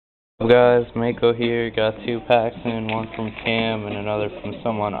Guys, Mako here. Got 2 packs in, one from Cam and another from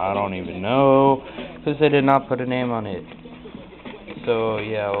someone I don't even know, because they did not put a name on it. So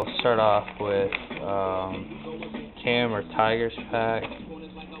yeah, we'll start off with Cam or Tiger's pack.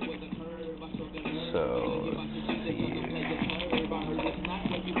 So let's see.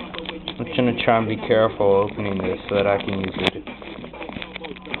 I'm gonna try and be careful opening this so that I can use it.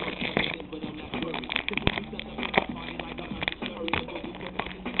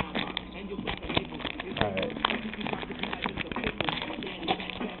 Alright.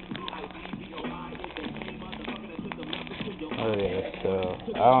 Okay, so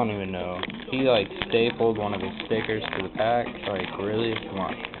I don't even know. He like stapled one of his stickers to the pack. Like, really? Come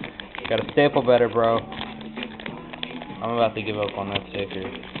on. Gotta staple better, bro. I'm about to give up on that sticker.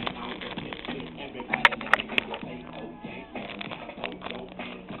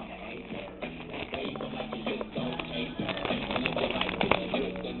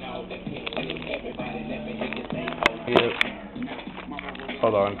 Yep.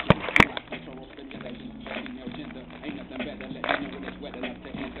 Hold on.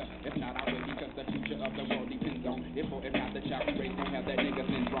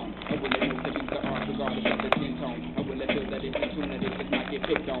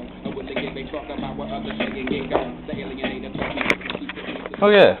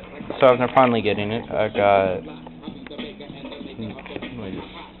 Okay, so after finally getting it, I got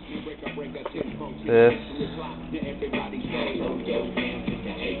this.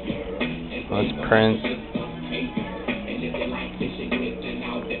 Let's print.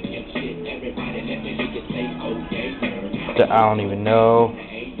 I don't even know.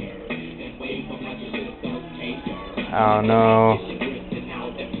 I don't know.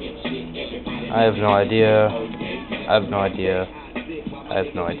 I have no idea. I have no idea. I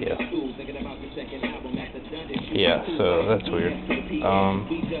have no idea. Yeah, so that's weird. I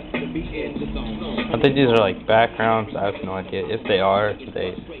think these are like backgrounds. I have no idea. If they are,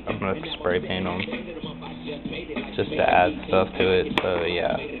 I'm gonna spray paint them just to add stuff to it. So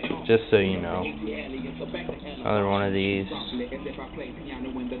yeah, just so you know. Another one of these.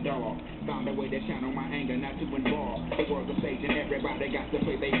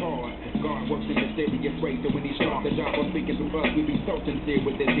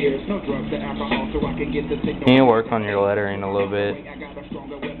 Can you work on your lettering a little bit?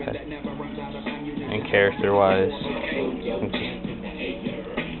 And character-wise,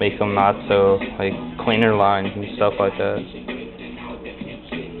 make them not so like cleaner lines and stuff like that.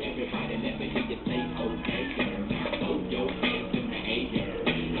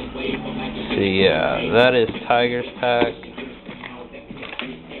 So yeah, that is Tiger's pack.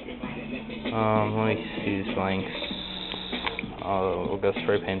 Let me see these blanks. We'll go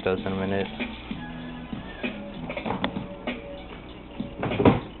spray paint those in a minute.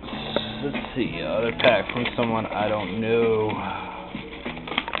 Let's see, other pack from someone I don't know.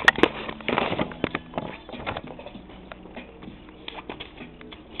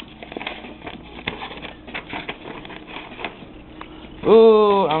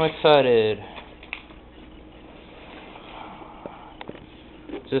 Ooh, I'm excited.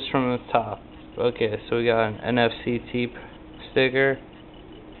 Just from the top. Okay, so we got an NFCT sticker.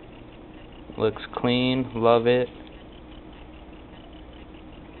 Looks clean, love it.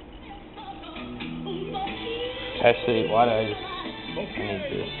 Actually, why do I need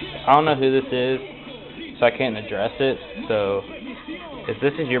this? I don't know who this is, so I can't address it. So, if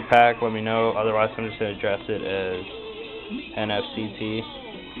this is your pack, let me know. Otherwise, I'm just going to address it as NFCT.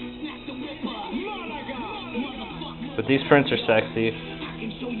 But these prints are sexy.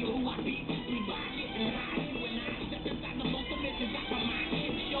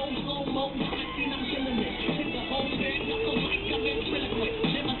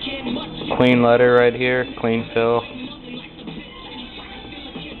 Clean letter right here, clean fill.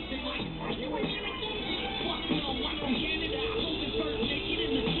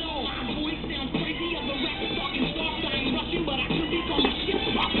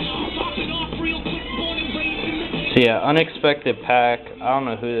 So yeah, unexpected pack. I don't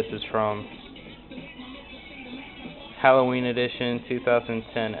know who this is from. Halloween edition,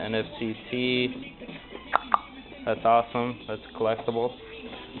 2010 NFCT. That's awesome. That's collectible.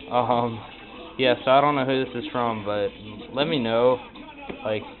 Yeah, so I don't know who this is from, but let me know.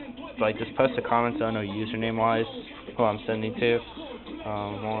 Like just post a comment so I know username wise who I'm sending to.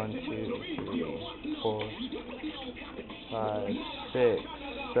 1, 2, 3, 4, 5, 6,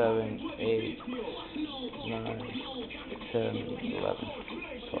 7, 8, 9, 10, 11,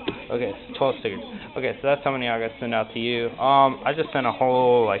 12. Okay, 12 stickers. Okay, so that's how many I got sent out to you. I just sent a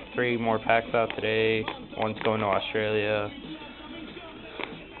whole, like, 3 more packs out today. One's going to Australia.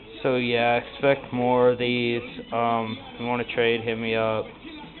 So yeah, expect more of these. If you want to trade, hit me up.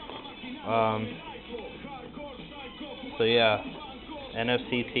 So yeah,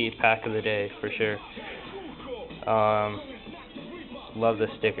 NFCT pack of the day for sure. Love the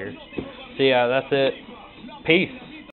sticker. So yeah, that's it. Peace.